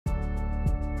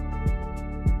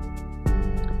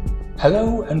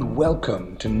Hello and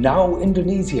welcome to Now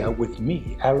Indonesia with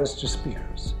me, Alistair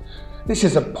Spears. This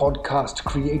is a podcast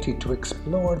created to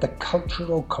explore the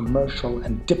cultural, commercial,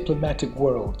 and diplomatic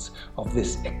worlds of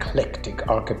this eclectic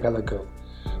archipelago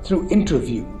through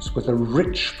interviews with a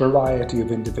rich variety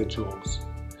of individuals.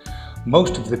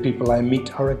 Most of the people I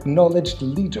meet are acknowledged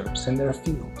leaders in their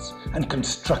fields and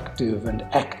constructive and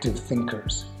active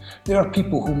thinkers. They are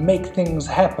people who make things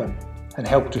happen and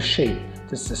help to shape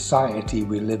the society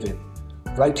we live in,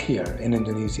 right here in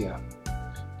Indonesia.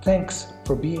 Thanks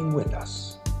for being with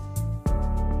us.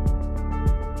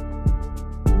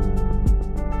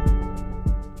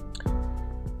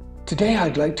 Today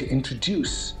I'd like to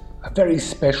introduce a very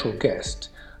special guest,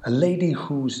 a lady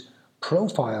whose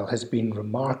profile has been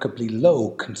remarkably low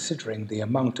considering the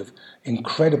amount of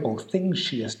incredible things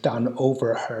she has done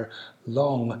over her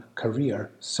long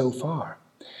career so far.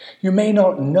 You may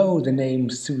not know the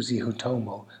name Suzy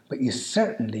Hutomo, but you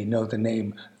certainly know the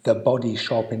name The Body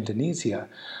Shop Indonesia,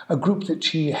 a group that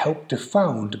she helped to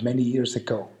found many years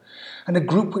ago, and a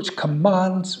group which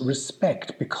commands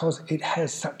respect because it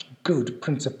has such good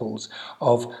principles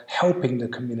of helping the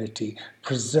community,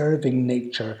 preserving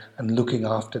nature, and looking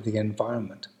after the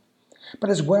environment.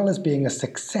 But as well as being a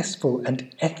successful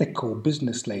and ethical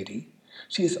business lady,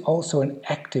 she is also an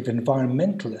active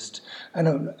environmentalist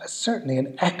and certainly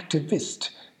an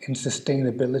activist in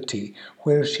sustainability,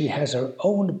 where she has her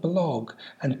own blog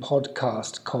and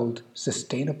podcast called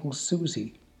Sustainable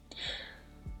Suzy.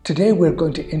 Today we're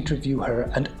going to interview her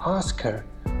and ask her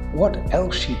what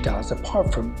else she does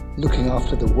apart from looking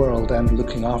after the world and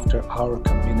looking after our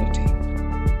community.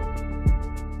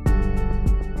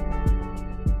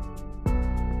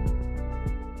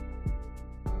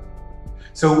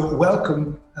 So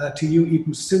welcome to you,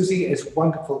 Ibu Suzy. It's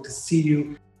wonderful to see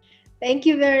you. Thank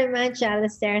you very much,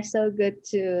 Alistair. So good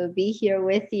to be here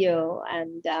with you.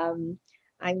 And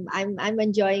I'm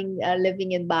enjoying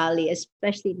living in Bali,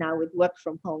 especially now with work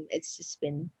from home. It's just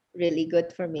been really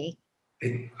good for me.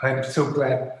 I'm so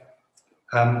glad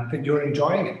that you're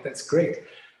enjoying it. That's great.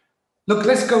 Look,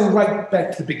 let's go right back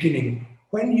to the beginning.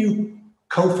 When you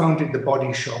co-founded The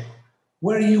Body Shop,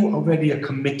 were you already a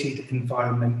committed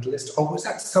environmentalist, or was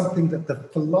that something that the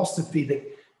philosophy that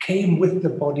came with The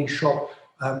Body Shop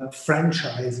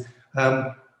franchise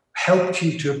helped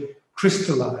you to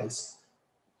crystallize?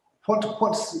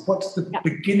 What's the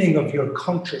beginning of your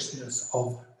consciousness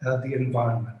of the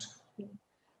environment?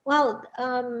 Well,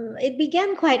 it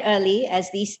began quite early,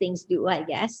 as these things do, I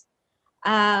guess.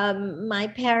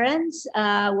 My parents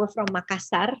were from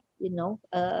Makassar,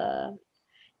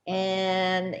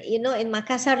 and in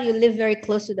Makassar you live very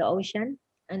close to the ocean,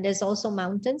 and there's also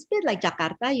mountains. A bit like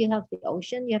Jakarta, you have the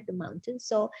ocean, you have the mountains.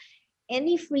 So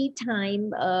any free time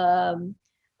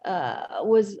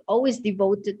was always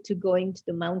devoted to going to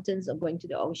the mountains or going to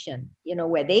the ocean,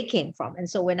 where they came from. And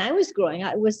so when I was growing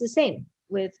up, it was the same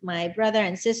with my brother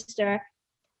and sister.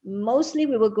 Mostly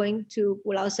we were going to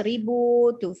Pulau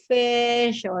Seribu to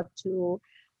fish or to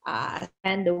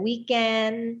spend the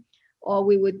weekend, or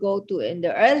we would go to, in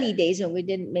the early days when we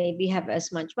didn't maybe have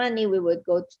as much money, we would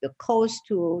go to the coast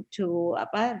to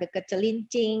the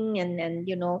Kecelincing and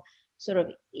sort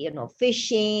of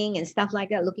fishing and stuff like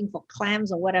that, looking for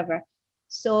clams or whatever.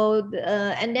 So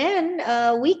and then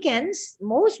weekends,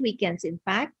 most weekends in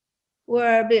fact,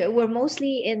 were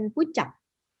mostly in Puncak.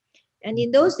 And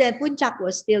in those days, Puncak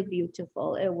was still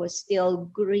beautiful. It was still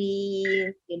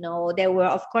green. There were,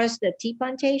 of course, the tea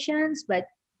plantations, but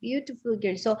beautiful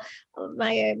green. So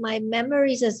my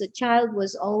memories as a child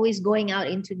was always going out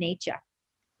into nature.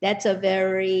 That's a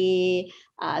very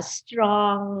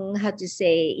strong, how to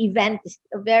say, event,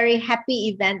 a very happy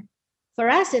event for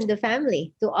us in the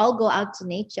family to all go out to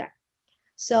nature.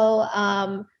 So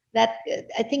that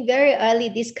I think very early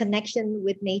this connection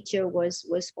with nature was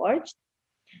forged.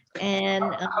 And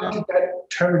how did that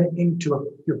turn into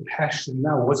your passion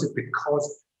now? Was it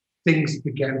because things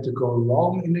began to go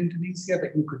wrong in Indonesia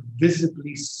that you could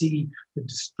visibly see the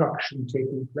destruction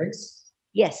taking place?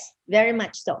 Yes, very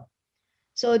much so.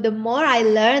 So the more I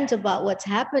learned about what's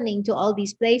happening to all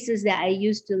these places that I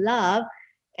used to love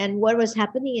and what was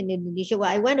happening in Indonesia,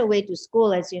 well, I went away to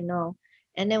school, as you know.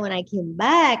 And then when I came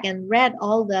back and read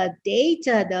all the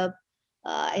data,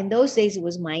 in those days it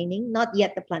was mining, not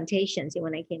yet the plantations.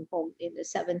 When I came home in the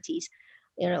 70s,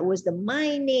 it was the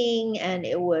mining, and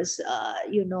it was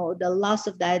the loss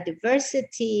of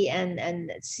biodiversity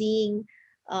and seeing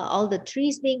all the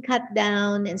trees being cut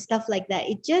down and stuff like that.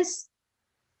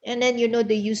 And then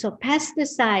the use of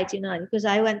pesticides, because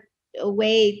I went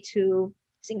away to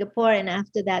Singapore and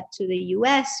after that to the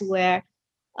US, where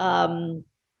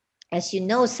as you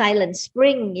know, Silent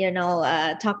Spring,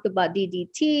 talked about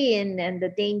DDT and the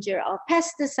danger of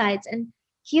pesticides. And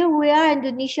here we are,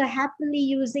 Indonesia, happily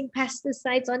using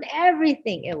pesticides on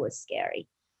everything. It was scary,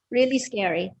 really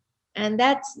scary. And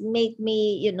that's made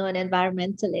me, an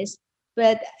environmentalist.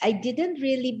 But I didn't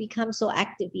really become so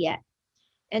active yet.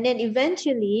 And then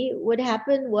eventually, what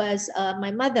happened was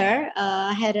my mother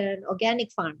had an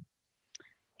organic farm,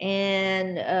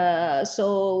 and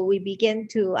so we began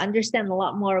to understand a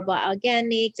lot more about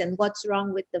organics and what's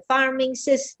wrong with the farming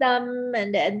system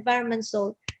and the environment.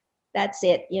 So that's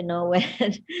it, when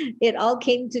it all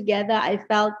came together, I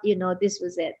felt, this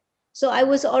was it. So I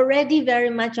was already very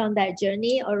much on that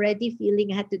journey, already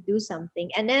feeling I had to do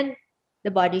something. And then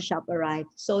the Body Shop arrived.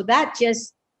 So that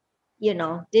just,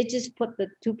 they just put the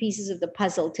two pieces of the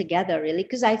puzzle together, really,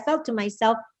 because I felt to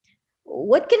myself,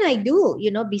 what can I do,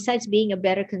 besides being a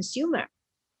better consumer?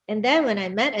 And then when I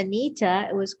met Anita,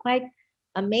 it was quite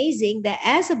amazing that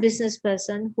as a business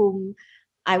person whom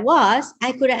I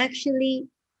could actually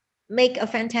make a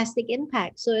fantastic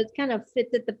impact. So it kind of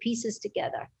fitted the pieces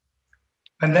together.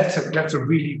 And that's a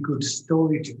really good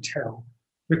story to tell,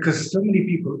 because so many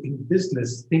people in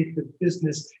business think that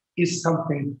business is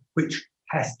something which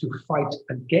has to fight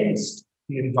against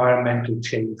the environmental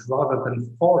change rather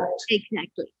than for it.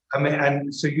 Exactly. I mean,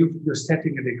 and so you're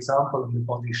setting an example in the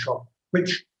Body Shop,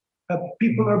 which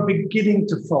people are beginning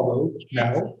to follow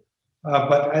now.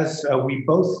 But as we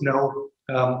both know,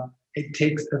 it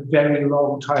takes a very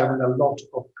long time and a lot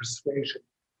of persuasion.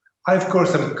 I, of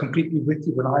course, am completely with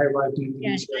you. When I arrived in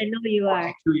Indonesia, yes, I know you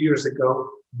are. 2 years ago,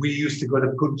 we used to go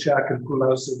to Puncak and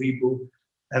Pulau Seribu,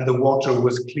 and the water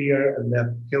was clear and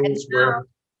the hills were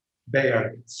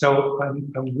bare. So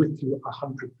I'm with you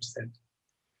 100%.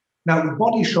 Now, the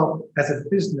Body Shop as a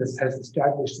business has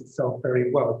established itself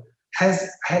very well. Has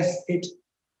it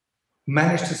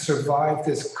managed to survive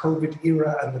this COVID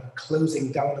era and the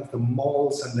closing down of the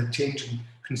malls and the change in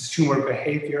consumer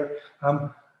behavior?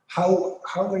 How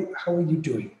are you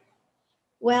doing?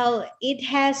 Well, it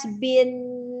has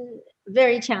been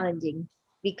very challenging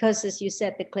because, as you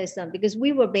said, the close down, because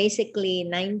we were basically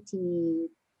 93%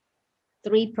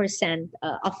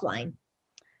 offline.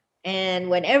 And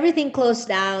when everything closed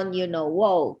down,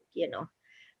 whoa,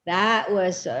 that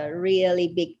was a really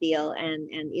big deal, and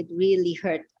it really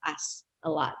hurt us a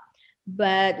lot.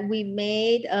 But we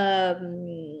made a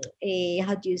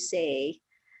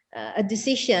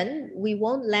decision. We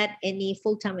won't let any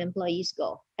full-time employees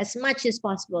go as much as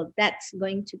possible. That's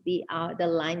going to be the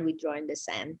line we draw in the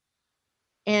sand.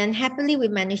 And happily, we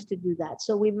managed to do that.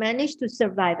 So we managed to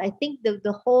survive. I think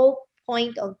the whole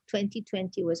point of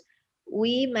 2020 was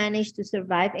we managed to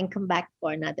survive and come back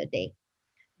for another day.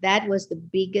 That was the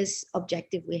biggest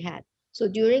objective we had. So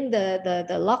during the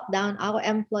lockdown, our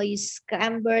employees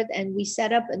scrambled and we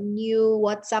set up a new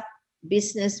WhatsApp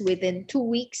business within 2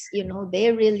 weeks.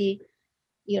 They really,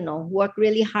 worked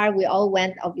really hard. We all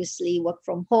went, obviously, work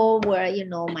from home where,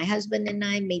 my husband and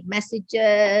I made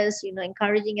messages,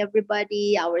 encouraging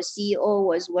everybody. Our CEO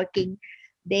was working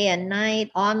day and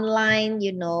night online.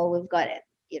 We've got,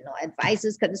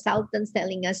 advisors, consultants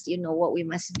telling us, what we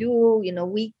must do.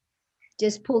 We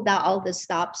just pulled out all the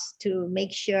stops to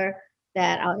make sure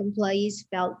that our employees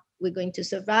felt we're going to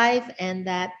survive and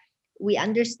that we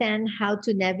understand how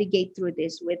to navigate through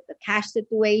this with the cash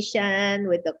situation,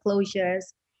 with the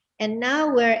closures. And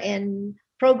now we're in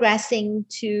progressing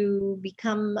to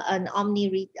become an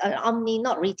omni,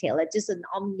 not retailer, just an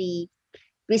omni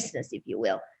business, if you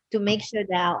will, to make sure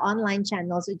that our online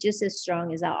channels are just as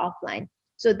strong as our offline.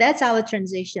 So that's our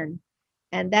transition.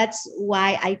 And that's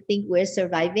why I think we're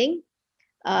surviving.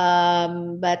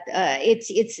 But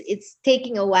it's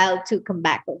taking a while to come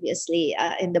back, obviously,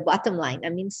 in the bottom line. I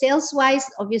mean, sales wise,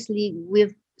 obviously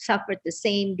we've suffered the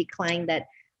same decline that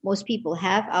most people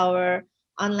have. Our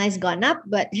online's gone up,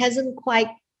 but hasn't quite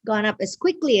gone up as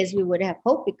quickly as we would have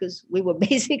hoped because we were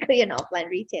basically an offline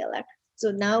retailer.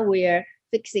 So now we're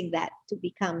fixing that to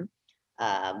become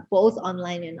both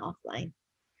online and offline.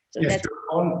 So yes, that's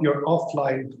on your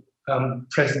offline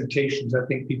presentations, I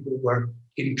think people were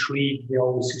intrigued. They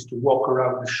always used to walk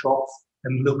around the shops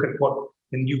and look at what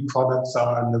the new products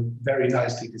are, and they're very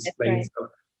nicely displayed. Right. So,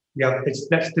 yeah,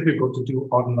 that's difficult to do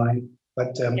online,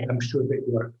 but I'm sure that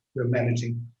you're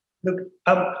managing. Look,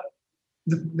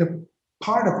 the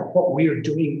part of what we are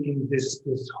doing in this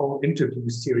whole interview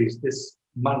series this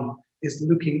month is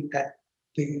looking at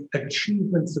the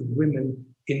achievements of women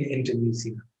in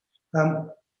Indonesia.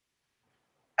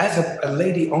 As a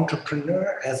lady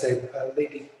entrepreneur, as a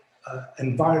lady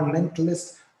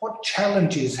environmentalist, what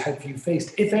challenges have you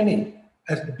faced, if any,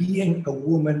 as being a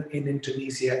woman in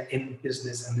Indonesia in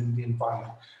business and in the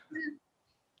environment?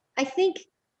 I think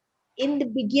in the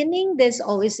beginning, there's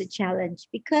always a challenge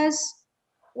because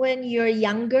when you're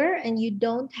younger and you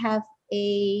don't have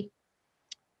a,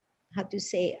 how to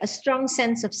say, a strong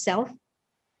sense of self,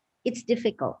 it's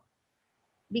difficult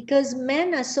because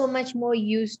men are so much more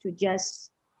used to just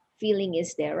feeling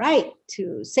is their right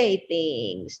to say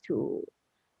things, to,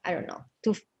 I don't know,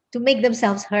 to make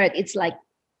themselves heard. It's like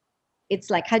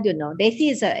how do you know? They see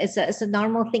it's a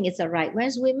normal thing. It's a right.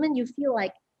 Whereas women, you feel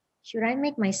like, should I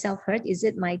make myself heard? Is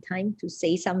it my time to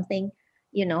say something?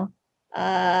 You know,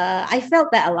 I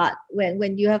felt that a lot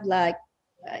when you have like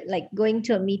going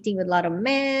to a meeting with a lot of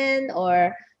men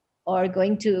or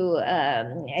going to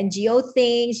NGO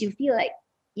things. You feel like,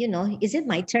 is it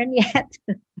my turn yet?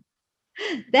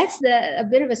 That's a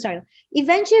bit of a struggle.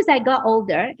 Eventually, as I got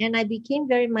older and I became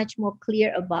very much more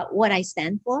clear about what I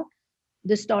stand for,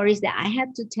 the stories that I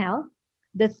had to tell,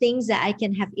 the things that I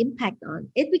can have impact on,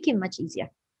 it became much easier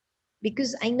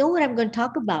because I know what I'm going to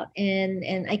talk about,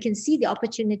 and I can see the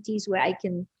opportunities where I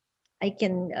can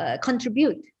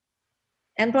contribute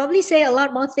and probably say a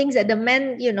lot more things that the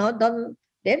men, don't,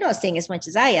 they're not saying as much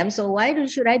as I am. So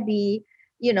should I be,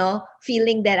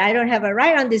 feeling that I don't have a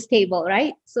right on this table,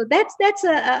 right? So that's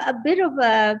a bit of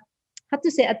a, how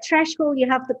to say, a threshold you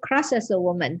have to cross as a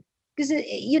woman because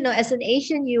as an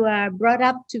Asian, you are brought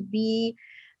up to be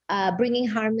bringing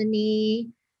harmony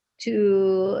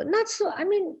to not so. I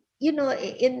mean,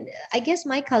 in I guess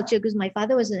my culture, because my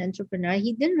father was an entrepreneur,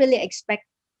 he didn't really expect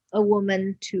a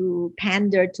woman to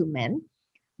pander to men,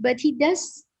 but he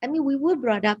does. I mean, we were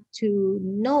brought up to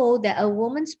know that a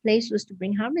woman's place was to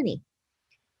bring harmony.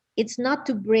 It's not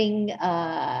to bring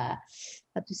how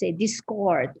to say,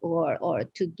 discord or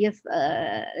to give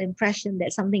impression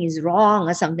that something is wrong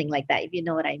or something like that, if you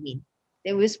know what I mean.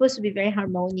 They were supposed to be very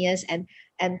harmonious and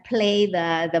play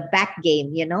the back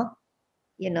game,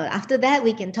 after that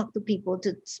we can talk to people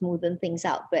to smoothen things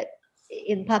out, but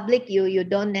in public you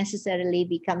don't necessarily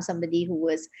become somebody who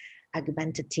was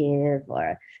argumentative.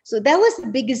 Or so that was the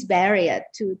biggest barrier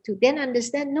to then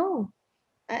understand, no,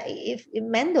 if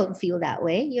men don't feel that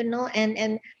way,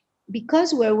 and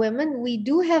because we're women, we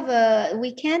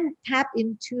can tap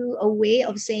into a way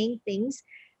of saying things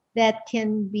that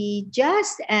can be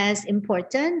just as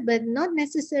important, but not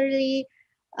necessarily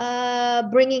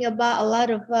bringing about a lot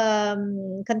of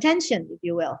contention, if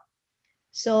you will.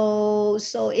 So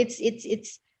that's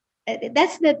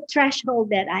the threshold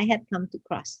that I had come to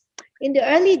cross in the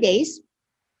early days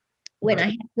when But I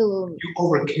had to. you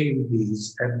overcame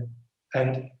these, and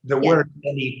Yeah.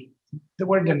 there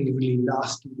weren't any really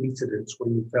nasty incidents where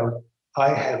you felt I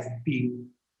have been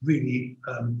really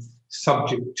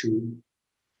subject to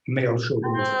male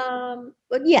chauvinism.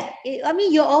 But yeah, I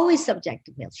mean, you're always subject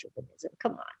to male chauvinism.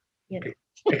 Come on, Okay.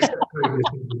 Except during this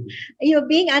interview. you're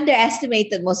being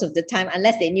underestimated most of the time,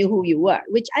 unless they knew who you were,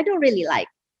 which I don't really like.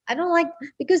 I don't like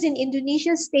because in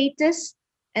Indonesia, status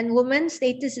and woman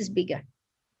status is bigger.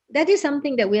 That is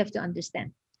something that we have to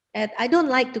understand. And I don't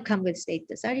like to come with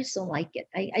status. I just don't like it.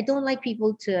 I don't like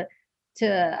people to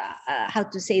how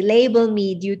to say, label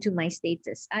me due to my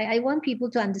status. I want people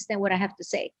to understand what I have to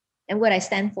say and what I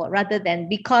stand for, rather than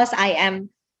because I am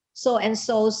so and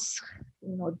so's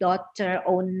daughter,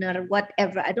 owner,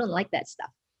 whatever. I don't like that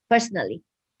stuff personally.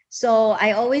 So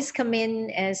I always come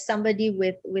in as somebody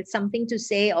with something to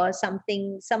say, or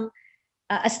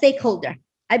a stakeholder.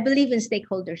 I believe in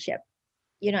stakeholdership.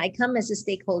 I come as a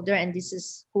stakeholder, and this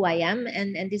is who I am,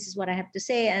 and this is what I have to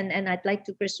say, and I'd like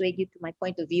to persuade you to my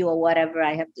point of view or whatever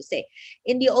I have to say.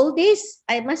 In the old days,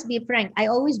 I must be frank, I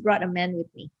always brought a man with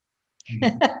me.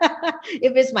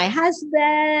 If it's my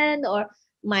husband or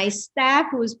my staff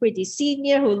who's pretty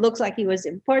senior, who looks like he was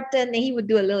important, he would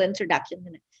do a little introduction,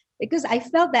 because I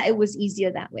felt that it was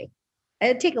easier that way. It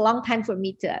would take a long time for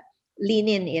me to lean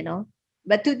in.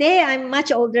 But today I'm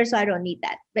much older, so I don't need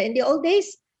that. But in the old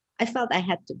days, I felt I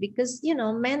had to, because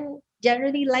men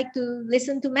generally like to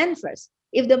listen to men first.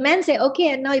 If the men say, okay,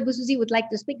 and now Ibu Suzy would like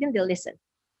to speak, then they'll listen.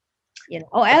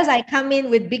 Or else I come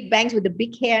in with big bangs, with the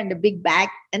big hair and the big bag,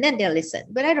 and then they'll listen.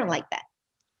 But I don't like that.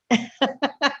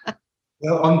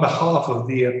 Well, on behalf of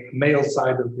the male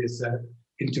side of this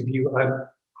interview,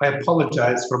 I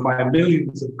apologize for my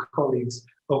millions of colleagues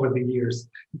over the years,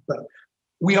 but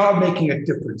we are making a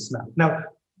difference now. Now,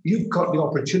 you've got the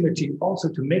opportunity also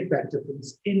to make that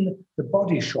difference in the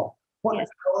body shop. Yes.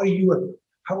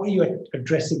 How are you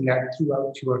addressing that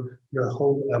throughout your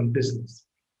whole business?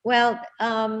 Well,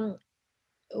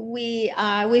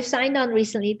 we've signed on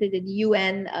recently to the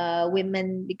UN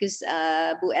Women, because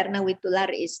Bu Erna Witular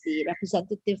is the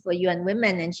representative for UN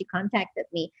Women, and she contacted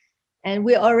me. And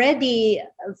we already,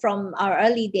 from our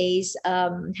early days,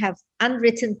 have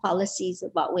unwritten policies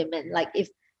about women. Like if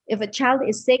a child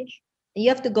is sick, you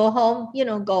have to go home,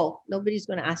 go. Nobody's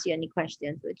going to ask you any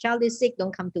questions. If a child is sick,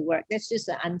 don't come to work. That's just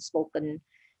an unspoken.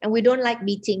 And we don't like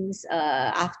meetings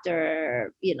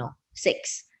after,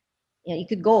 6. You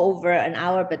could go over an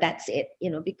hour, but that's it,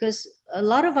 because a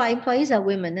lot of our employees are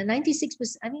women, and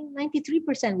 96%,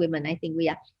 93% women, I think we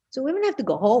are. So women have to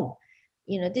go home.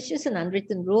 This is just an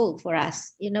unwritten rule for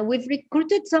us. We've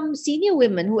recruited some senior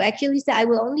women who actually say, I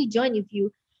will only join if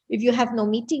you have no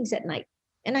meetings at night.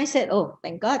 And I said, oh,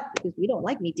 thank God, because we don't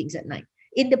like meetings at night.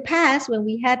 In the past, when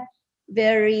we had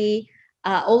very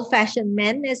old-fashioned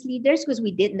men as leaders, because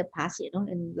we did in the past,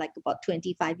 and like about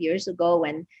 25 years ago,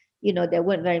 when there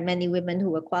weren't very many women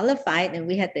who were qualified, and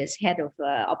we had this head of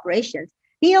operations.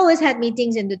 He always had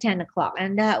meetings into 10 o'clock,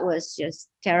 and that was just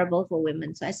terrible for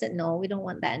women. So I said, no, we don't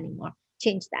want that anymore.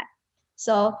 Change that.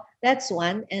 So that's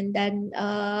one. And then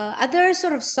other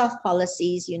sort of soft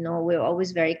policies, we're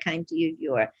always very kind to you.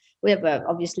 We have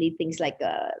obviously things like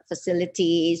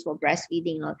facilities for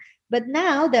breastfeeding. But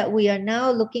now that we are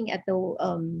now looking at the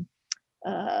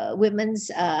women's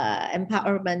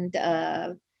empowerment,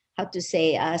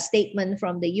 statement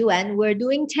from the UN, we're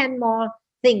doing 10 more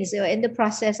things. So in the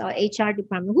process, our HR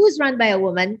department, who's run by a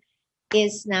woman,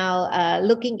 is now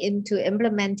looking into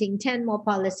implementing 10 more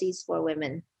policies for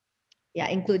women. Yeah,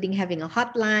 including having a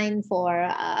hotline for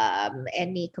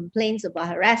any complaints about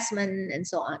harassment and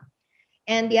so on.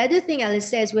 And the other thing I'll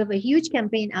say is we have a huge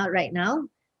campaign out right now.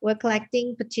 We're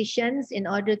collecting petitions in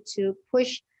order to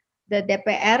push the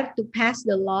DPR to pass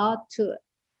the law to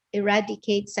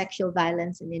eradicate sexual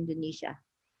violence in Indonesia.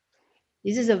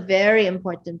 This is a very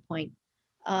important point.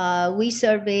 We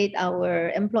surveyed our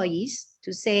employees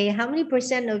to say how many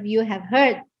 % of you have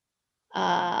heard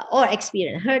or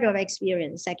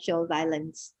experienced sexual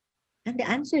violence, and the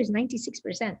answer is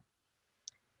 96%.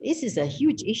 This is a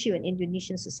huge issue in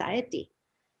Indonesian society,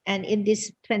 and in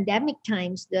these pandemic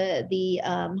times, the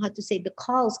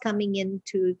calls coming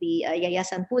into the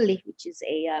Yayasan Pulih, which is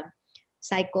a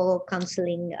psycho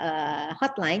counseling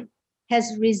hotline,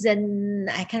 has risen.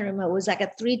 I can't remember. It was like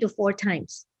a 3 to 4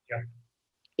 times. Yeah.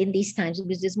 In these times,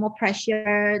 because there's more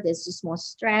pressure, there's just more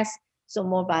stress, so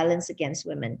more violence against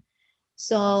women.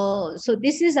 So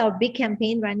this is our big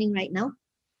campaign running right now.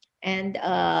 And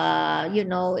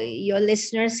your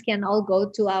listeners can all go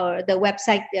to the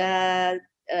website,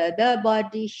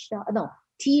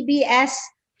 TBS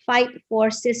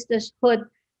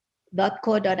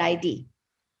fightforsistershood.co.id.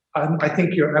 I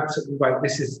think you're absolutely right.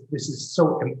 This is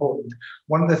so important.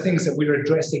 One of the things that we're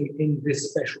addressing in this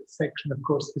special section, of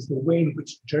course, is the way in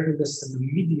which journalists and the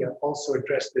media also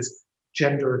address this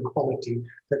gender equality,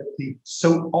 that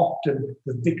so often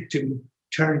the victim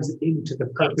turns into the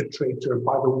perpetrator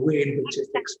by the way in which it's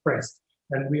expressed.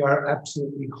 And we are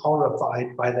absolutely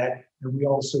horrified by that. And we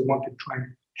also want to try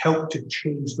and help to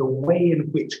change the way in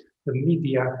which the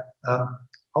media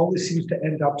always seems to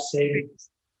end up saying,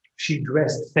 she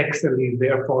dressed sexily,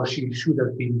 therefore she should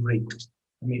have been raped.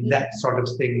 I mean, that sort of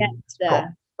thing.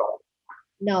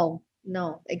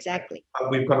 No, exactly.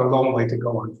 We've got a long way to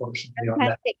go, unfortunately.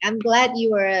 Fantastic. On that. I'm glad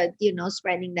you were,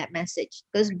 spreading that message,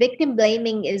 because victim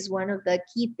blaming is one of the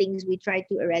key things we try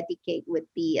to eradicate with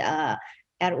the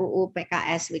RUU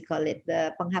PKS, we call it,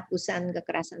 the Penghapusan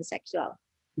Kekerasan Seksual.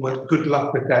 Well, good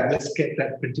luck with that. Let's get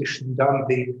that petition done.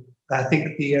 I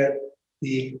think the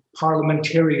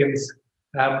parliamentarians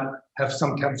have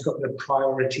sometimes got their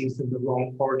priorities in the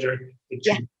wrong order. It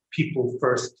should be people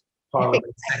first,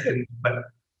 parliament second. But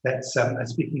that's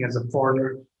speaking as a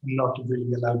foreigner, I'm not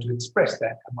really allowed to express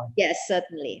that, am I? Yes,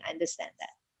 certainly. I understand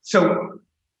that. So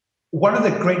one of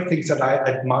the great things that I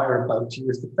admire about you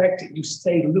is the fact that you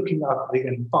say looking after the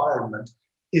environment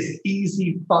is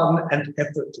easy, fun, and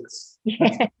effortless.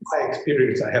 Yes. That's my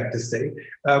experience, I have to say.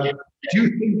 Do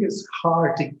you think it's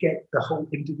hard to get the whole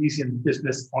Indonesian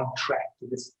business on track to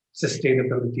this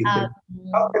sustainability thing?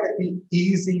 How can it be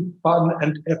easy, fun,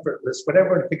 and effortless when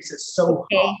everyone thinks it's so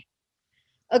hard?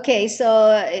 Okay,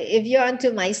 so if you're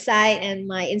onto my site and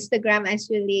my Instagram,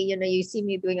 actually, you see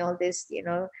me doing all this,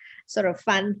 sort of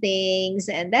fun things.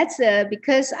 And that's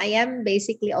because I am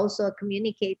basically also a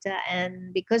communicator.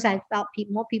 And because I felt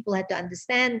more people had to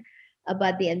understand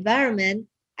about the environment,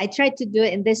 I tried to do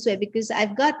it in this way, because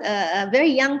I've got a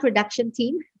very young production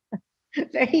team,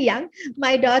 very young.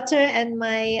 My daughter and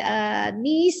my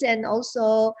niece, and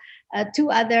also 2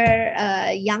 other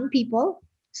young people.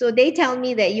 So they tell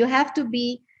me that you have to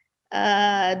be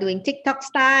doing TikTok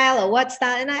style or what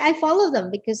style. And I follow them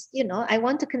because, I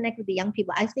want to connect with the young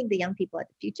people. I think the young people are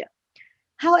the future.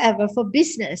 However, for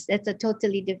business, that's a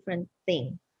totally different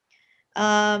thing.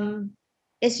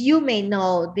 as you may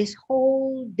know, this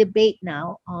whole debate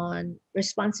now on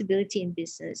responsibility in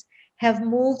business have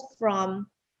moved from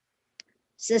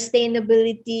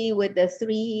sustainability with the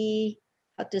three,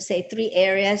 how to say, three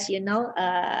areas,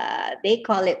 they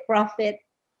call it profit,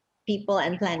 people,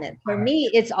 and planet. For me,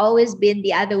 it's always been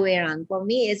the other way around. For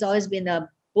me, it's always been a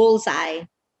bullseye,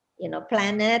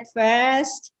 planet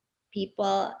first,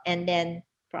 people, and then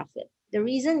profit. The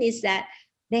reason is that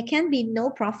there can be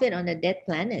no profit on a dead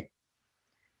planet.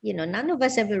 None of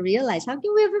us ever realize, how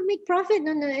can we ever make profit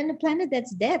on a planet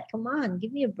that's dead? Come on,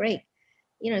 give me a break.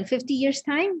 In 50 years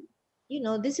time,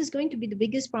 this is going to be the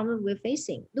biggest problem we're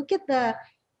facing. Look at the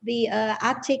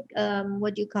Arctic,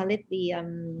 what do you call it, the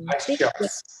Ice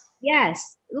shelves.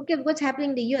 yes, look at what's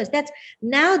happening in the US. That's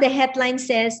now the headline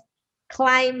says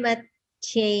climate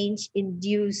change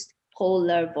induced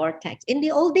polar vortex. In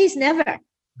the old days, never.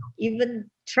 Even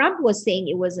Trump was saying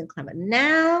it wasn't climate.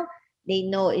 Now they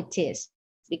know it is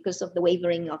because of the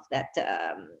wavering of that,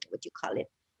 what you call it?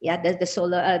 Yeah, the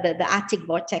solar, the Arctic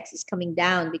vortex is coming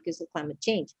down because of climate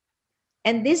change.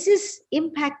 And this is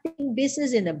impacting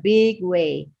business in a big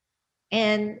way.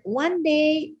 And one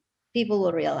day people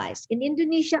will realize in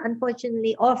Indonesia,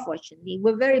 unfortunately or fortunately,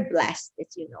 we're very blessed.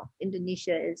 As you know,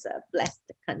 Indonesia is a blessed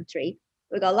country.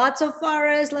 We got lots of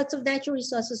forests, lots of natural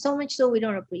resources, so much so we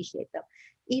don't appreciate them.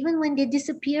 Even when they're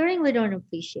disappearing, we don't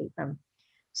appreciate them.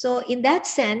 So in that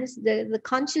sense, the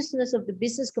consciousness of the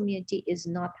business community is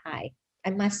not high,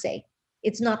 I must say.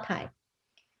 It's not high.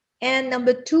 And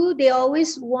number two, they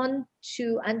always want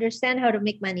to understand how to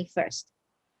make money first,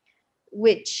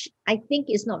 which I think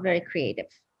is not very creative.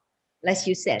 As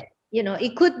you said,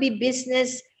 it could be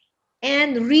business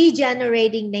and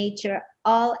regenerating nature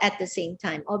all at the same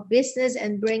time, or business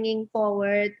and bringing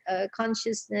forward a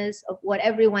consciousness of what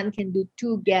everyone can do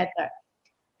together.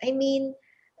 I mean,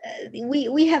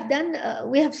 we have done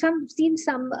we have seen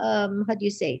some how do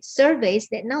you say, surveys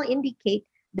that now indicate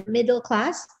the middle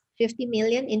class, 50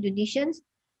 million Indonesians,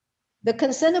 the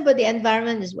concern about the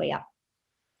environment is way up.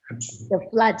 Absolutely. The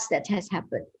floods that has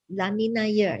happened, La Nina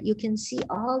year, you can see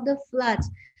all the floods,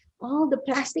 all the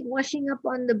plastic washing up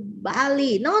on the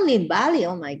Bali, not only in Bali,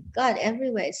 oh my God,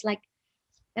 everywhere. It's like,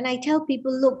 and I tell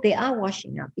people, look, they are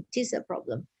washing up. It is a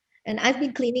problem. And I've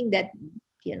been cleaning that,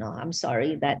 I'm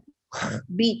sorry, that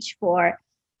beach for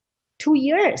 2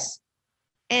 years.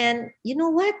 And you know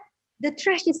what? The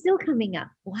trash is still coming up.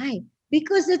 Why?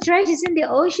 Because the trash is in the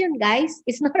ocean, guys.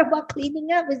 It's not about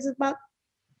cleaning up. It's about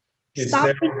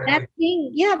stopping that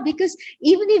thing. Yeah, because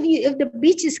even if the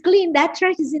beach is clean, that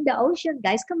trash is in the ocean,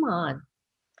 guys. Come on.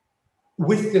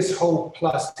 With this whole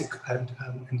plastic and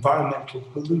environmental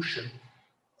pollution,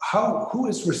 who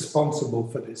is responsible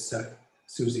for this,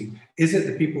 Susie? Is it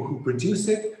the people who produce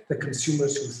it, the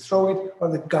consumers who throw it, or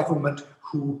the government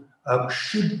who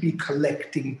should be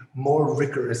collecting more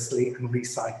rigorously and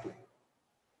recycling?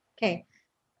 Okay.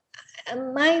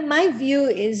 My view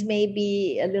is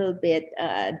maybe a little bit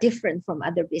different from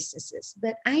other businesses,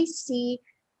 but I see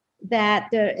that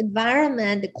the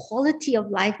environment, the quality of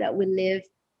life that we live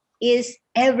is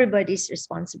everybody's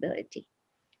responsibility.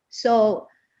 So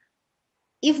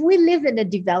if we live in a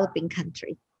developing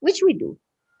country, which we do,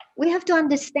 we have to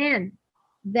understand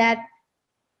that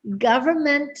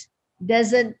government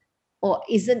doesn't or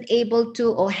isn't able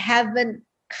to or haven't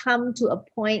come to a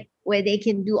point where they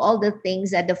can do all the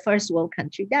things that the first world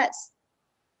country does.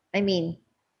 I mean,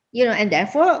 and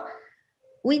therefore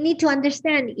we need to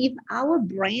understand if our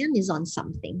brand is on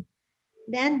something,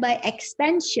 then by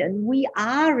extension, we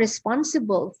are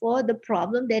responsible for the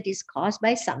problem that is caused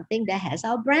by something that has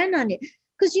our brand on it.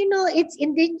 Because, it's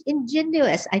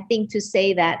ingenious, I think, to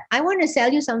say that I want to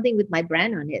sell you something with my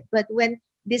brand on it. But when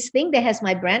this thing that has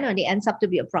my brand on it ends up to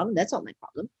be a problem, that's not my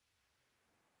problem.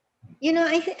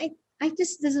 I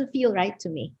just doesn't feel right to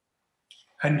me.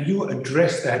 And you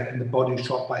address that in the Body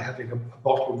Shop by having a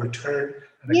bottle return.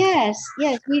 Yes,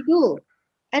 we do.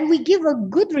 And we give a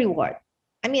good reward.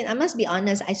 I mean, I must be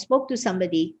honest, I spoke to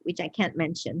somebody, which I can't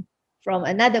mention, from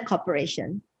another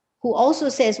corporation who also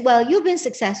says, well, you've been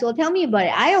successful. Tell me about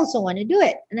it. I also want to do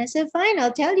it. And I said, fine,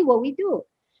 I'll tell you what we do.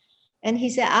 And he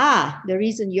said, the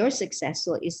reason you're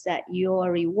successful is that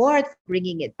your reward for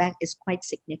bringing it back is quite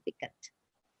significant.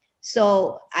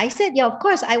 So I said, yeah, of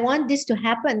course, I want this to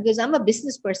happen because I'm a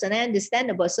business person. I understand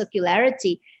about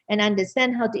circularity and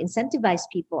understand how to incentivize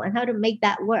people and how to make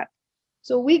that work.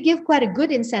 So we give quite a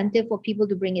good incentive for people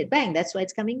to bring it back. That's why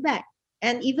it's coming back.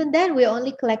 And even then, we're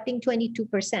only collecting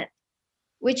 22%,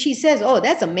 which he says, oh,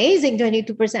 that's amazing,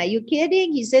 22%. Are you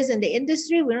kidding? He says in the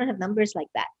industry, we don't have numbers like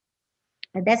that.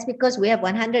 And that's because we have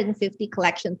 150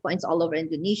 collection points all over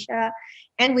Indonesia.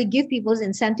 And we give people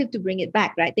incentive to bring it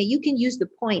back, right? That you can use the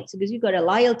points because we've got a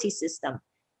loyalty system.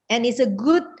 And it's a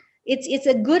good, it's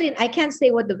a good, I can't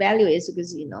say what the value is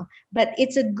because, but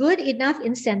it's a good enough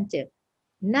incentive.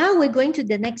 Now we're going to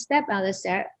the next step,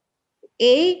 Alistair.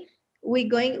 We're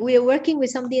working with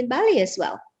somebody in Bali as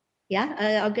well. Yeah,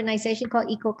 an organization called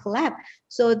Eco Collab.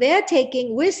 So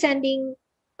we're sending,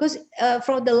 because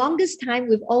for the longest time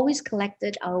we've always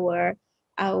collected our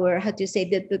how to say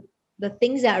the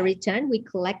things that are returned. We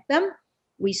collect them,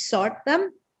 we sort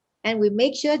them, and we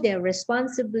make sure they're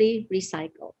responsibly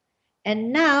recycled.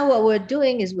 And now what we're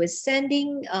doing is we're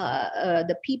sending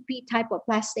the PP type of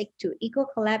plastic to Eco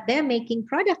Collab. They're making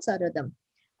products out of them,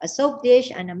 a soap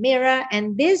dish and a mirror,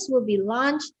 and this will be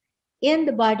launched in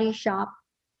the Body Shop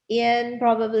in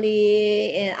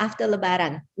probably after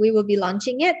Lebaran. We will be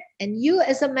launching it, and you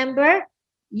as a member,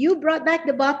 you brought back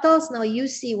the bottles. Now you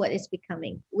see what it's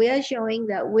becoming. We are showing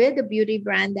that we're the beauty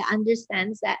brand that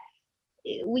understands that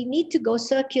we need to go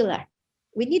circular.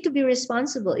 We need to be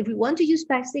responsible. If we want to use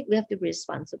plastic, we have to be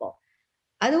responsible.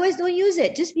 Otherwise, don't use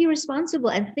it. Just be responsible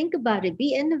and think about it.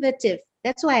 Be innovative.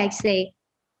 That's why I say,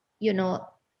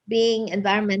 being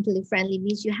environmentally friendly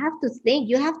means you have to think,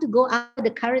 you have to go out of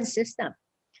the current system.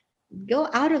 Go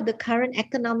out of the current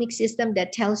economic system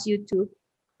that tells you to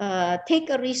take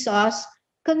a resource,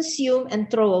 consume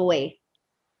and throw away,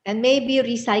 and maybe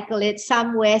recycle it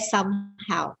somewhere,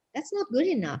 somehow. That's not good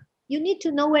enough. You need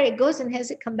to know where it goes and has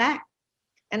it come back.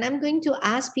 And I'm going to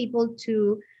ask people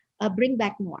to bring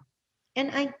back more.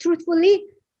 And I truthfully,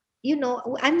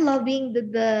 I'm lobbying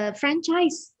the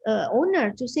franchise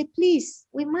owner to say, please,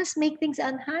 we must make things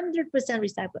 100%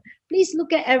 recyclable. Please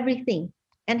look at everything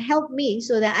and help me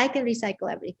so that I can recycle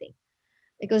everything.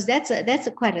 Because that's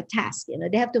quite a task.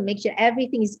 They have to make sure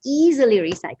everything is easily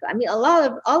recycled. I mean, all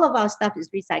of our stuff is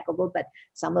recyclable, but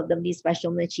some of them need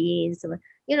special machines.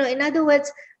 In other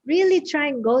words, really try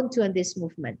and go into this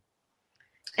movement.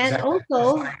 And exactly.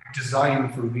 also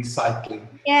design for recycling.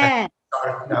 Yeah.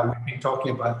 Now we've been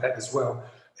talking about that as well,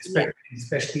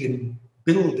 especially in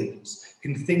buildings,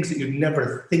 in things that you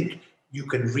never think you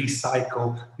can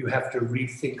recycle. You have to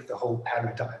rethink the whole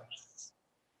paradigm.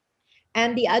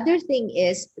 And the other thing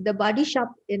is the Body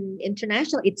Shop in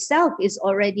International itself is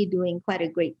already doing quite a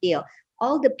great deal.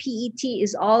 All the PET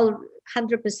is all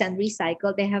 100%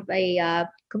 recycled. They have a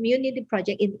community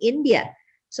project in India.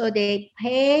 So they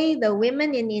pay the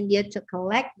women in India to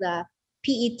collect the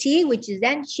PET, which is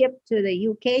then shipped to the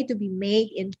UK to be made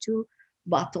into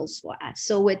bottles for us.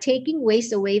 So we're taking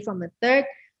waste away from a third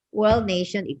world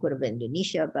nation. It could have been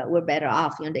Indonesia, but we're better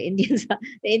off. The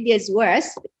India is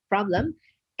worse problem,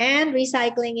 and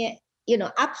recycling it,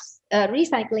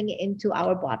 recycling it into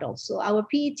our bottles. So our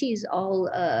PET is all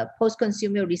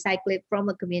post-consumer recycled from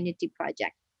a community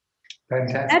project.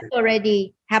 Fantastic. That's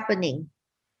already happening.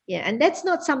 Yeah, and that's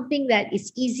not something that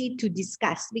is easy to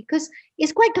discuss because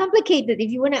it's quite complicated if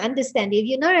you want to understand. If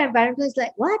you're not an environmentalist, it's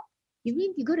like, what? You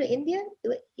mean you go to India?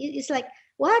 It's like,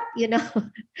 what?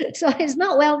 So it's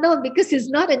not well known because it's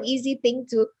not an easy thing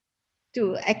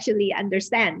to actually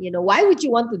understand. Why would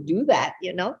you want to do that?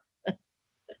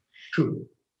 True.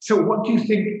 So what do you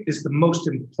think is the most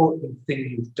important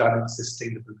thing you've done in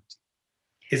sustainability?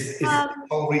 Is it the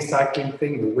whole recycling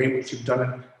thing, the way in which you've done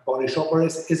it in Body Shop, or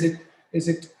is it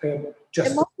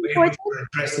just the way we're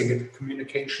addressing it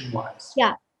communication-wise?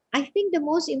 Yeah, I think the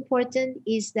most important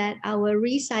is that our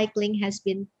recycling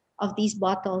of these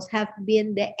bottles have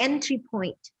been the entry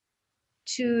point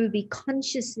to the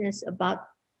consciousness about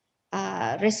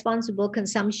responsible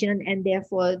consumption and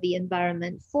therefore the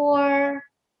environment for,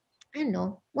 I don't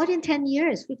know, more than 10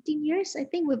 years, 15 years, I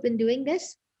think we've been doing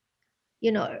this.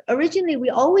 Originally we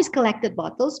always collected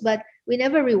bottles, but we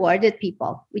never rewarded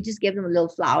people. We just gave them a little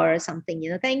flower or something,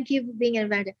 thank you for being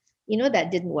invited.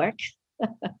 That didn't work.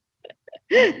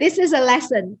 This is a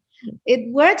lesson.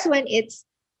 It works when it's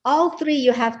all three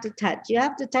you have to touch. You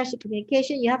have to touch the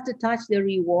communication, you have to touch the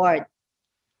reward.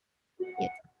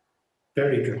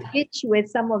 Very good. Which with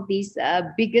some of these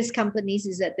biggest companies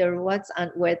is that the rewards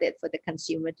aren't worth it for the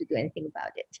consumer to do anything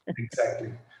about it.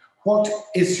 Exactly. What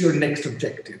is your next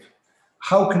objective?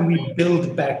 How can we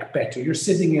build back better? You're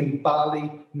sitting in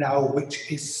Bali now,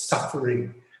 which is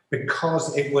suffering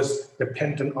because it was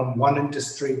dependent on one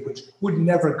industry, which would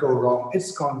never go wrong.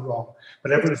 It's gone wrong.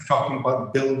 But everyone's talking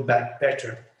about build back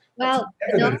better. Well,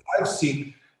 evidence I've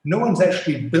seen, no one's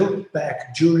actually built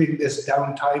back during this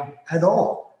downtime at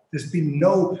all. There's been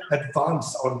no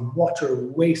advance on water,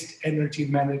 waste, energy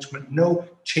management, no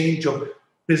change of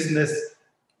business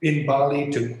in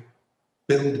Bali to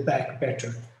build back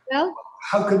better. Well,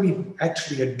 how can we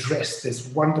actually address this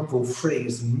wonderful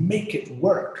phrase, make it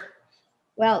work?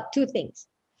 Well, two things.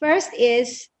 First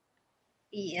is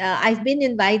I've been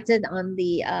invited on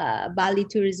the Bali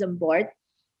Tourism Board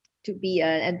to be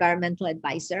an environmental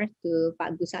advisor to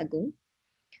Pak Gus Agung.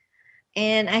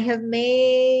 And I have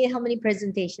made how many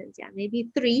presentations? Yeah, maybe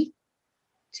 3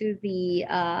 to the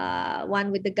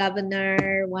one with the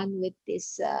governor, one with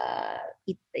this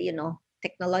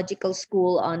technological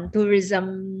school on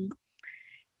tourism,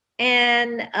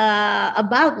 and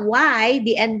about why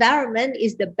the environment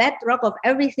is the bedrock of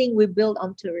everything we build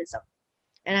on tourism.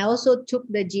 And I also took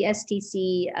the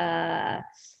GSTC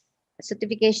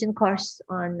certification course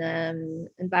on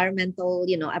environmental,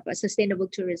 sustainable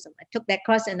tourism. I took that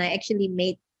course and I actually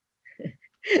made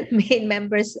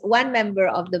one member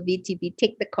of the VTB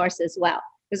take the course as well,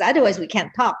 because otherwise we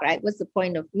can't talk, right? What's the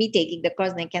point of me taking the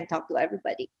course and I can't talk to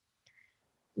everybody?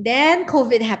 Then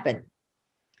COVID happened.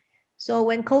 So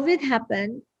when COVID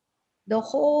happened, the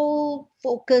whole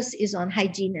focus is on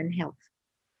hygiene and health,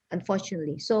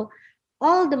 unfortunately. So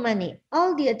all the money,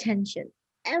 all the attention,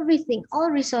 everything,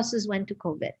 all resources went to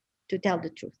COVID, to tell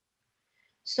the truth.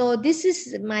 So this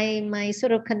is my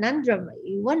sort of conundrum.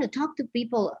 You want to talk to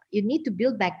people, you need to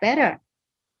build back better.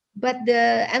 But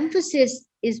the emphasis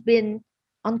has been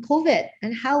on COVID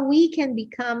and how we can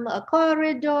become a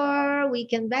corridor, we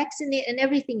can vaccinate and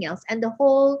everything else. And the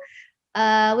whole,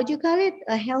 what do you call it?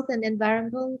 A health and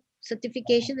environmental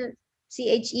certification,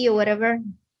 CHE or whatever.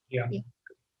 Yeah.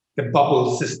 The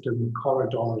bubble system,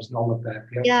 corridors and all of that.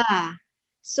 Yeah.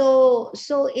 So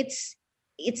it's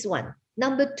one.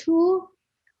 Number 2,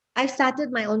 I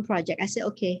started my own project. I said,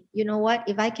 okay, you know what?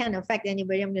 If I can't affect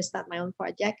anybody, I'm going to start my own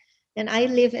project. And I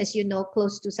live, as you know,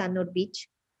 close to Sanur Beach.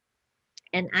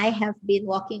 And I have been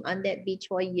walking on that beach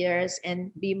for years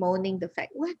and bemoaning the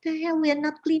fact, what the hell, we are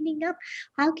not cleaning up.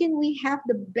 How can we have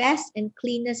the best and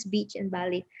cleanest beach in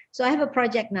Bali? So I have a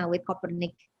project now with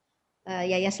Copernic,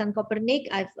 Yayasan Copernic.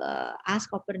 I've asked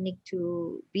Copernic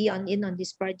to be in on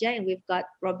this project, and we've got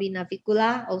Robina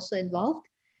Vicula also involved.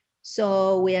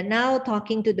 So we are now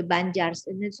talking to the Banjars.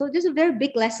 And so this is a very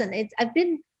big lesson. I've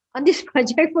been on this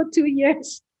project for 2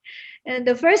 years. And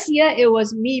the first year, it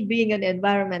was me being an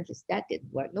environmentalist. That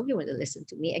didn't work. Nobody wanted to listen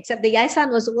to me, except the Yayasan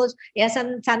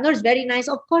Yayasan Sanur is very nice.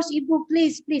 Of course, Ibu,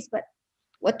 please. But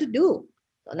what to do?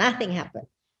 So nothing happened.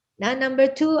 Now, number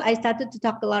 2, I started to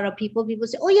talk to a lot of people. People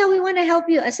say, oh yeah, we want to help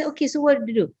you. I said, okay, so what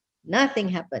to do? Nothing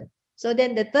happened. So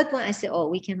then the third one, I said, oh,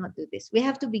 we cannot do this. We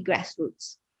have to be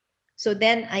grassroots. So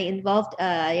then I involved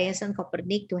Yayasan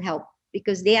Copernic to help,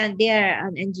 because they are an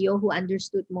NGO who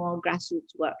understood more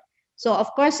grassroots work. So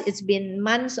of course, it's been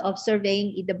months of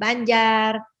surveying the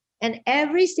Banjar, and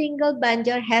every single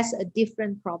Banjar has a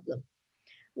different problem.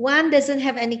 1 doesn't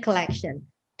have any collection.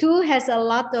 2 has a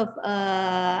lot of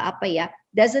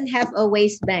doesn't have a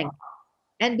waste bank.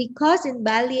 And because in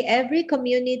Bali, every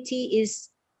community is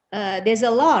there's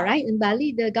a law, right? In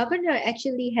Bali, the governor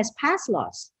actually has passed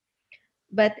laws.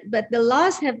 But the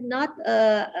laws have not,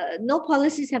 no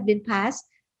policies have been passed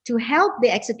to help the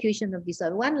execution of this law.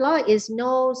 One law is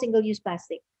no single-use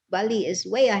plastic. Bali is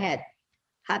way ahead.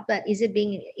 But is it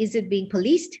being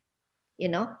policed?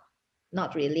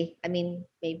 Not really. I mean,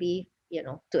 maybe,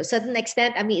 to a certain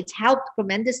extent. I mean, it's helped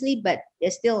tremendously, but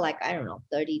there's still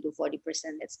 30 to 40%.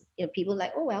 That's people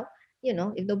like, oh well,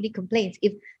 if nobody complains.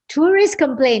 If tourists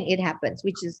complain, it happens,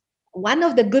 which is one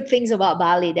of the good things about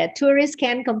Bali, that tourists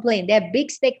can complain. They're big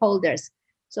stakeholders.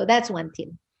 So that's one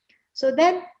thing. So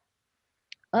then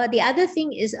the other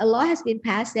thing is a law has been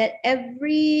passed that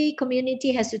every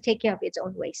community has to take care of its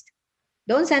own waste.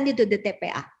 Don't send it to the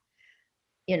TPA,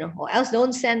 or else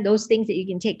don't send those things that you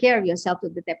can take care of yourself to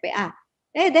the TPA.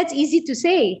 Hey, that's easy to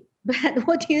say, but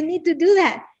what do you need to do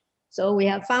that? So we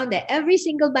have found that every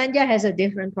single Banjar has a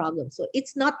different problem. So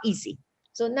it's not easy.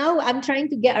 So now I'm trying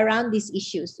to get around these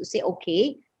issues to say,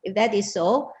 okay, if that is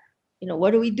so,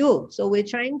 what do we do? So we're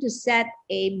trying to set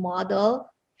a model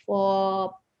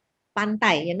for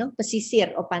pantai,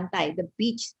 pesisir or pantai, the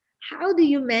beach. How do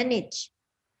you manage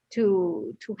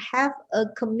to have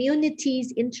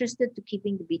communities interested to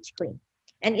keeping the beach clean?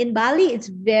 And in Bali, it's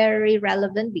very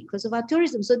relevant because of our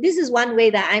tourism. So this is one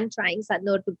way that I'm trying,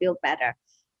 Sanur, to build better.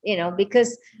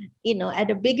 Because, at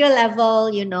a bigger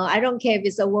level, I don't care if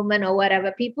it's a woman or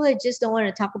whatever, people just don't want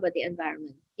to talk about the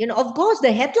environment. Of course,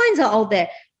 the headlines are all there,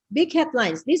 big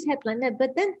headlines, this headline, that,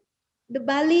 but then the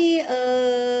Bali,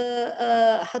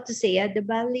 the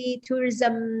Bali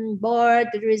Tourism Board,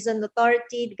 the Tourism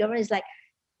Authority, the government is like,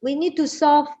 we need to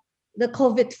solve the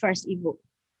COVID first, Ibu.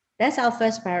 That's our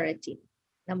first priority,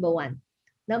 number 1.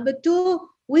 Number 2,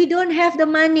 we don't have the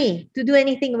money to do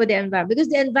anything with the environment, because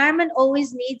the environment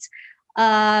always needs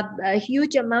a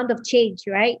huge amount of change,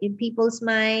 right, in people's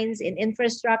minds, in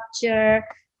infrastructure,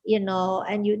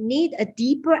 and you need a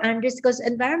deeper understanding, because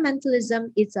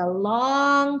environmentalism is a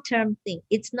long-term thing.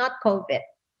 It's not COVID.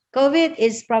 COVID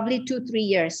is probably 2-3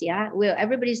 years. Yeah, where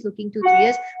everybody's looking 2-3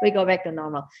 years, we go back to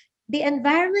normal. The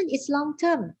environment is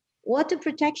long-term. Water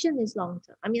protection is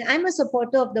long-term. I mean, I'm a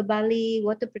supporter of the Bali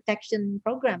Water Protection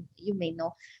Program. You may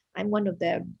know, I'm one of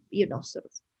the, sort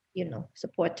of,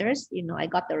 supporters. I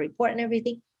got the report and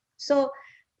everything. So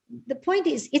the point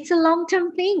is, it's a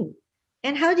long-term thing.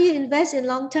 And how do you invest in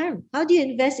long-term? How do you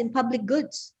invest in public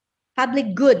goods?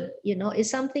 Public good, is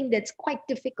something that's quite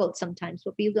difficult sometimes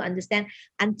for people to understand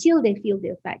until they feel the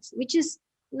effects, which is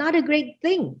not a great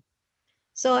thing.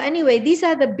 So anyway, these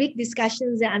are the big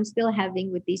discussions that I'm still having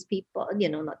with these people,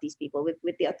 not these people,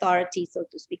 with the authorities, so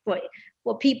to speak,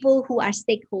 for people who are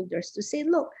stakeholders, to say,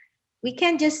 look, we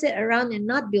can't just sit around and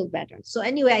not build better. So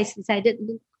anyway, I decided,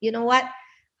 you know what,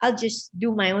 I'll just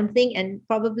do my own thing, and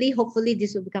probably, hopefully,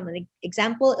 this will become an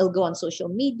example. It'll go on social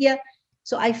media.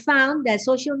 So I found that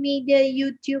social media,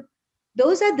 YouTube,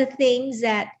 those are the things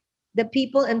that the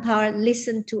people in power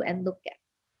listen to and look at.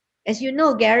 As you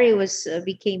know, Gary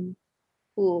became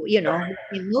who,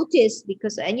 became noticed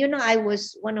because, and I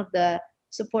was one of the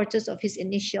supporters of his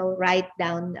initial ride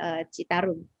down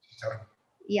Citarum.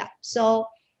 Yeah. So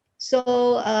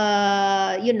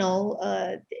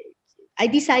I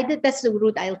decided that's the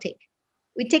route I'll take.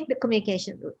 We take the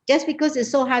communication route, just because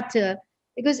it's so hard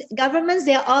because governments,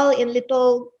 they're all in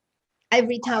little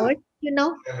ivory towers,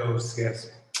 Hellos, yes.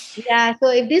 Yeah, so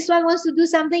if this one wants to do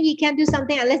something, he can't do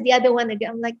something unless the other one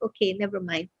again. I'm like, okay, never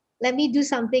mind. Let me do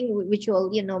something which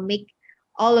will, make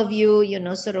all of you,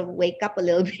 sort of wake up a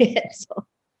little bit. So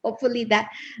hopefully that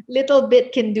little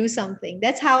bit can do something.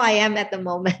 That's how I am at the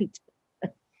moment.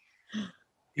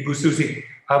 Ibu Susi,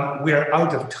 we are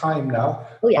out of time now.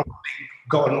 Oh, yeah.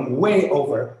 Gone way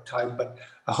over time, but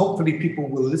hopefully people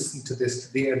will listen to this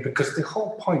to the end, because the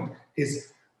whole point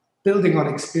is building on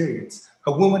experience.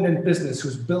 A woman in business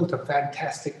who's built a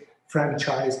fantastic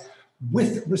franchise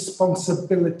with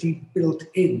responsibility built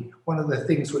in. One of the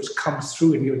things which comes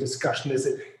through in your discussion is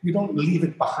that you don't leave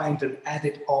it behind and add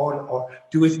it on or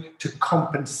do it to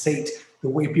compensate the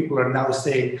way people are now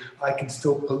saying, I can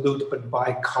still pollute but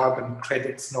buy carbon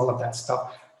credits and all of that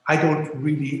stuff. I don't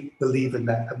really believe in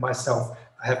that myself.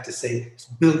 I have to say, it's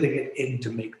building it in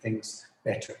to make things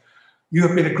better. You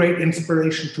have been a great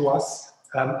inspiration to us,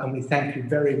 and we thank you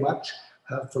very much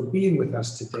for being with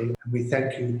us today. And we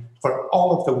thank you for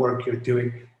all of the work you're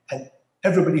doing. And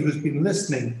everybody who's been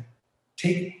listening,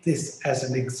 take this as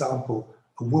an example,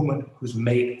 a woman who's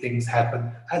made things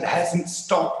happen and hasn't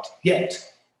stopped yet.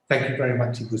 Thank you very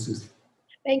much, Ibu Susi.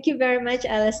 Thank you very much,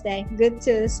 Alistair. Good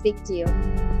to speak to you.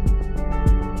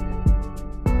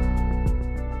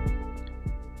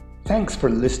 Thanks for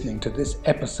listening to this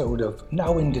episode of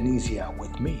Now Indonesia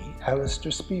with me,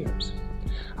 Alistair Spears.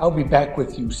 I'll be back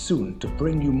with you soon to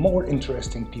bring you more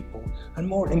interesting people and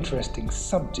more interesting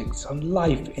subjects on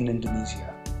life in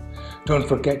Indonesia. Don't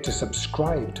forget to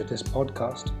subscribe to this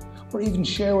podcast, or even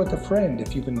share with a friend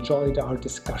if you've enjoyed our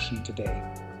discussion today.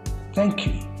 Thank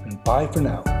you, and bye for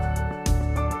now.